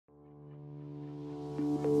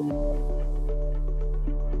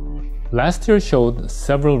Last year showed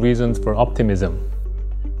several reasons for optimism.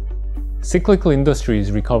 Cyclical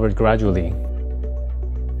industries recovered gradually.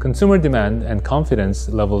 Consumer demand and confidence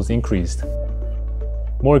levels increased.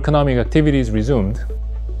 More economic activities resumed.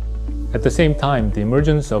 At the same time, the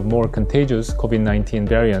emergence of more contagious COVID-19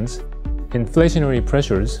 variants, inflationary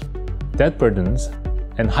pressures, debt burdens,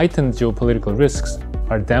 and heightened geopolitical risks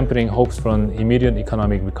are dampening hopes for an immediate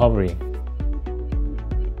economic recovery.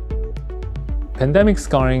 Pandemic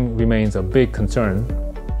scarring remains a big concern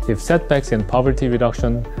if setbacks in poverty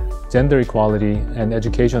reduction, gender equality, and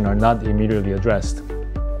education are not immediately addressed.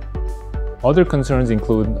 Other concerns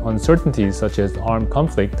include uncertainties such as armed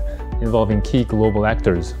conflict involving key global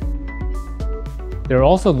actors. There are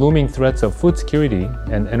also looming threats of food security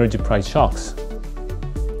and energy price shocks.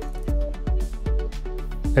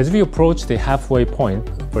 As we approach the halfway point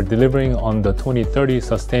for delivering on the 2030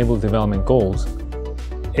 Sustainable Development Goals,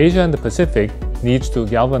 Asia and the Pacific needs to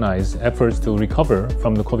galvanize efforts to recover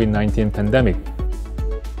from the COVID-19 pandemic.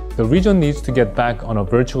 The region needs to get back on a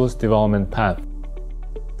virtuous development path.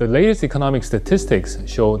 The latest economic statistics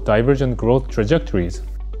show divergent growth trajectories.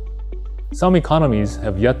 Some economies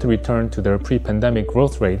have yet to return to their pre-pandemic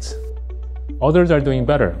growth rates. Others are doing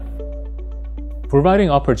better. Providing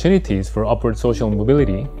opportunities for upward social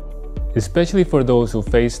mobility, especially for those who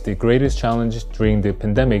faced the greatest challenge during the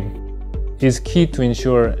pandemic, is key to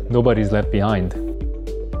ensure nobody is left behind.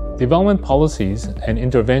 Development policies and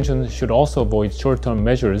interventions should also avoid short-term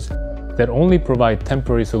measures that only provide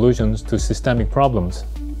temporary solutions to systemic problems.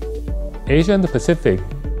 Asia and the Pacific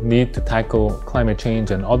need to tackle climate change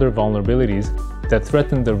and other vulnerabilities that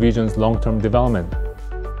threaten the region's long-term development.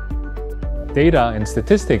 Data and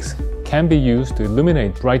statistics can be used to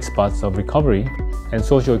illuminate bright spots of recovery and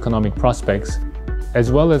socio-economic prospects,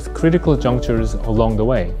 as well as critical junctures along the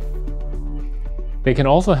way. They can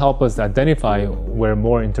also help us identify where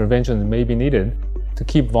more interventions may be needed to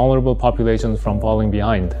keep vulnerable populations from falling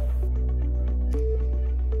behind.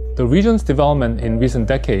 The region's development in recent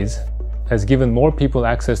decades has given more people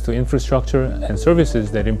access to infrastructure and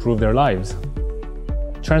services that improve their lives.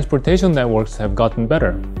 Transportation networks have gotten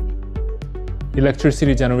better.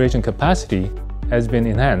 Electricity generation capacity has been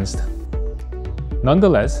enhanced.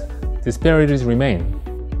 Nonetheless, disparities remain.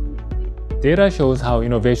 Data shows how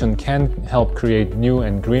innovation can help create new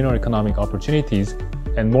and greener economic opportunities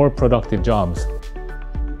and more productive jobs.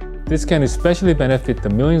 This can especially benefit the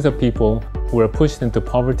millions of people who were pushed into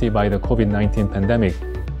poverty by the COVID-19 pandemic.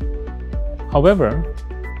 However,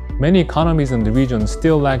 many economies in the region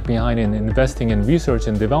still lag behind in investing in research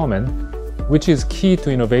and development, which is key to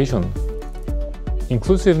innovation.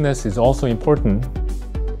 Inclusiveness is also important.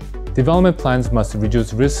 Development plans must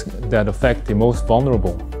reduce risks that affect the most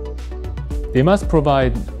vulnerable. They must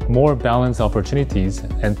provide more balanced opportunities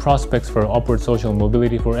and prospects for upward social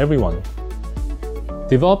mobility for everyone.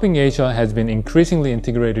 Developing Asia has been increasingly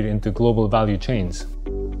integrated into global value chains.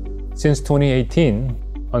 Since 2018,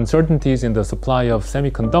 uncertainties in the supply of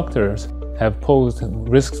semiconductors have posed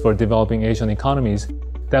risks for developing Asian economies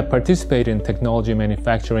that participate in technology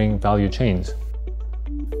manufacturing value chains.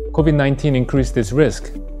 COVID-19 increased this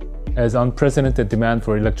risk, as unprecedented demand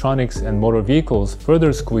for electronics and motor vehicles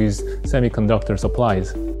further squeezed semiconductor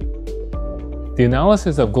supplies. The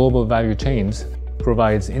analysis of global value chains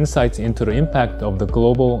provides insights into the impact of the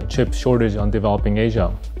global chip shortage on developing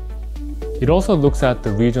Asia. It also looks at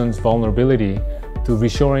the region's vulnerability to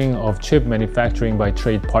reshoring of chip manufacturing by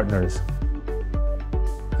trade partners.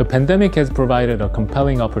 The pandemic has provided a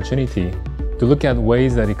compelling opportunity to look at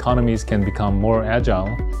ways that economies can become more agile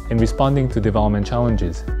in responding to development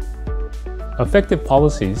challenges. Effective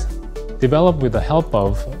policies, developed with the help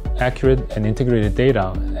of accurate and integrated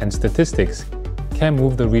data and statistics, can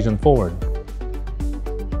move the region forward.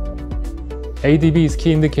 ADB's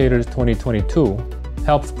Key Indicators 2022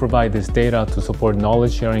 helps provide this data to support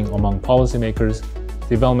knowledge sharing among policymakers,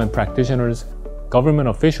 development practitioners, government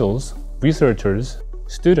officials, researchers,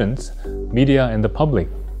 students, media, and the public.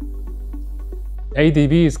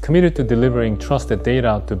 ADB is committed to delivering trusted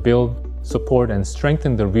data to build, support, and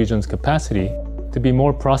strengthen the region's capacity to be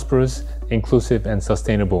more prosperous, inclusive, and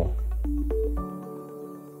sustainable.